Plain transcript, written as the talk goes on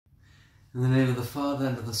In the name of the Father,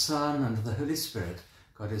 and of the Son, and of the Holy Spirit,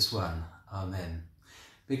 God is one. Amen.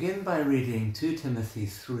 Begin by reading 2 Timothy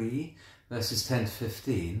 3, verses 10 to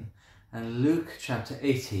 15, and Luke chapter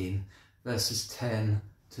 18, verses 10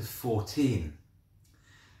 to 14.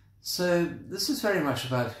 So this is very much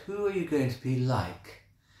about who are you going to be like.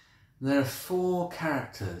 There are 4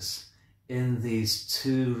 characters in these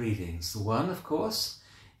 2 readings. The one, of course,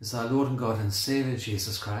 is our Lord and God and Saviour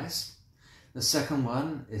Jesus Christ. The second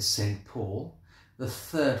one is St. Paul. The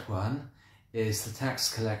third one is the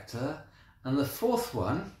tax collector. And the fourth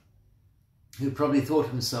one, who probably thought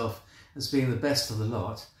himself as being the best of the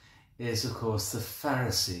lot, is, of course, the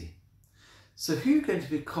Pharisee. So who are you going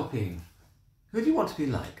to be copying? Who do you want to be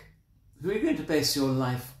like? Who are you going to base your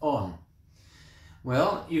life on?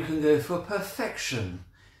 Well, you can go for perfection,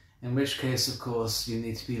 in which case, of course, you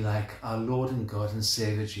need to be like our Lord and God and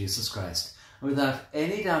Saviour Jesus Christ. And without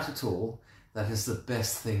any doubt at all, that is the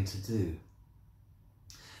best thing to do.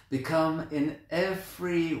 Become in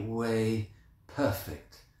every way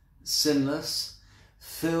perfect, sinless,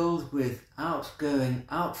 filled with outgoing,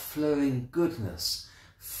 outflowing goodness,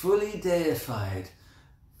 fully deified,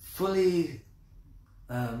 fully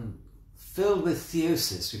filled with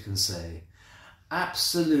theosis, we can say,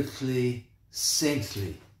 absolutely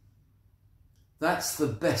saintly. That's the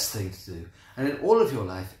best thing to do. And in all of your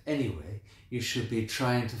life, anyway, you should be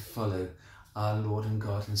trying to follow our Lord and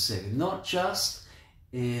God and Saviour, not just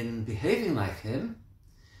in behaving like him,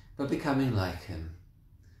 but becoming like him,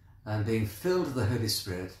 and being filled with the Holy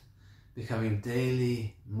Spirit, becoming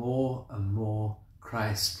daily more and more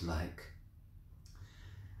Christ-like.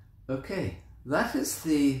 Okay, that is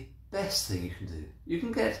the best thing you can do. You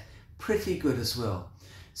can get pretty good as well.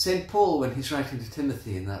 St. Paul, when he's writing to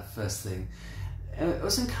Timothy in that first thing,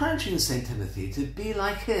 was encouraging St. Timothy to be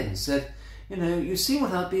like him. He said, you know, you've seen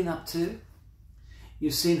what I've been up to.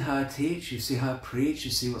 You've seen how I teach, you see how I preach, you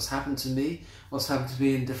see what's happened to me, what's happened to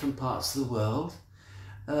me in different parts of the world.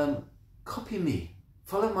 Copy me,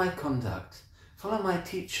 follow my conduct, follow my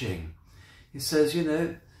teaching. He says, you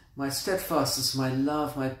know, my steadfastness, my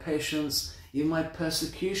love, my patience, even my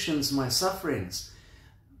persecutions, my sufferings,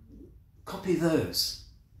 copy those.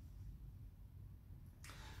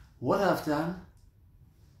 What I've done,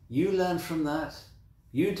 you learn from that,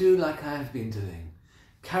 you do like I have been doing.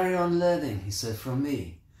 Carry on learning, he said, from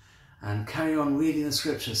me, and carry on reading the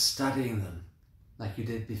scriptures, studying them like you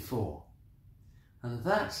did before. And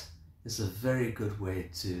that is a very good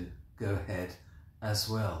way to go ahead as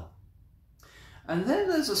well. And then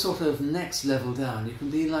there's a sort of next level down. You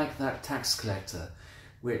can be like that tax collector,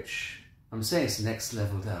 which I'm saying it's next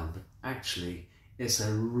level down, but actually it's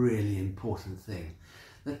a really important thing.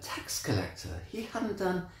 The tax collector, he hadn't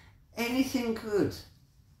done anything good,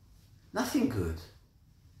 nothing good.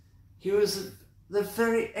 He was the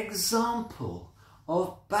very example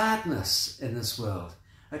of badness in this world,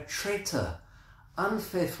 a traitor,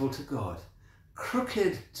 unfaithful to God,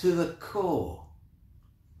 crooked to the core.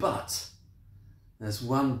 But there's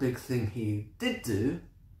one big thing he did do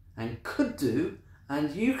and could do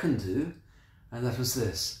and you can do, and that was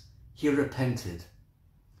this: he repented.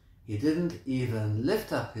 He didn't even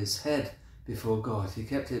lift up his head before God. He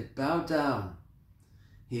kept it bowed down.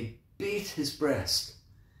 He beat his breast.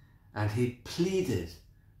 And he pleaded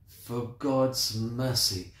for God's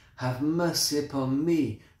mercy. Have mercy upon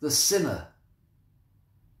me, the sinner,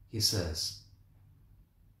 he says.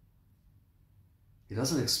 He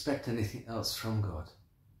doesn't expect anything else from God.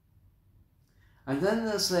 And then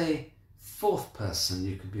there's a fourth person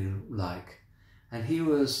you could be like. And he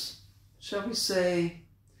was, shall we say,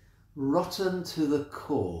 rotten to the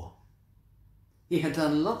core. He had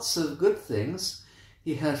done lots of good things.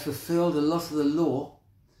 He had fulfilled a lot of the law.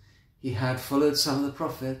 He had followed some of the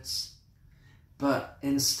prophets, but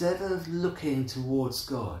instead of looking towards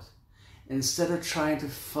God, instead of trying to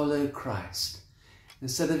follow Christ,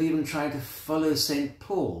 instead of even trying to follow St.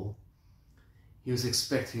 Paul, he was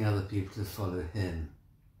expecting other people to follow him.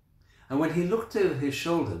 And when he looked over his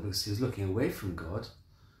shoulder, because he was looking away from God,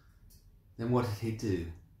 then what did he do?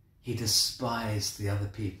 He despised the other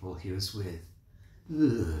people he was with.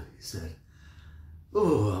 Ugh, he said.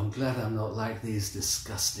 Oh, I'm glad I'm not like these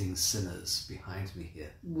disgusting sinners behind me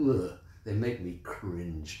here. Ugh, they make me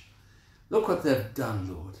cringe. Look what they've done,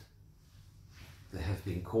 Lord. They have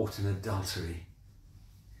been caught in adultery.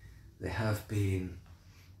 They have been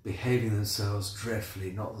behaving themselves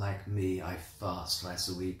dreadfully, not like me. I fast twice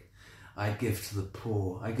a week. I give to the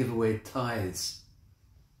poor. I give away tithes.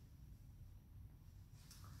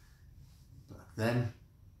 But then,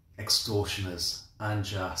 extortioners,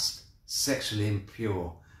 unjust, sexually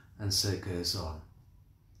impure, and so it goes on.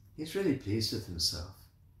 He's really pleased with himself.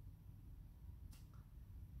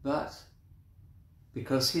 But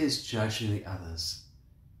because he is judging the others,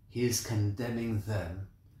 he is condemning them,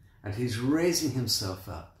 and he's raising himself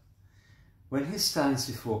up. When he stands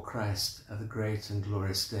before Christ at the great and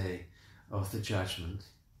glorious day of the judgment,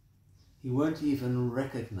 he won't even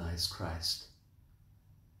recognize Christ,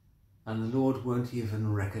 and the Lord won't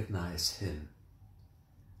even recognize him,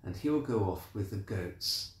 and he will go off with the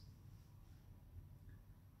goats.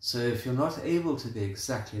 So if you're not able to be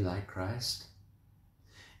exactly like Christ,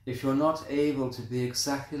 if you're not able to be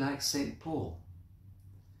exactly like St. Paul,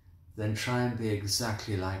 then try and be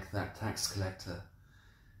exactly like that tax collector.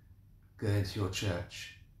 Go into your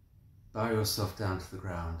church, bow yourself down to the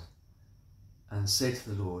ground, and say to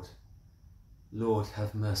the Lord, Lord,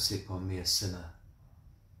 have mercy upon me, a sinner.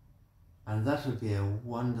 And that would be a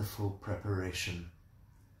wonderful preparation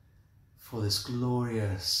for this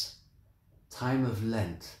glorious time of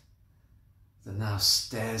Lent that now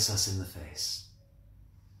stares us in the face.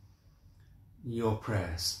 Your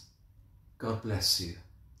prayers. God bless you.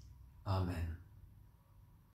 Amen.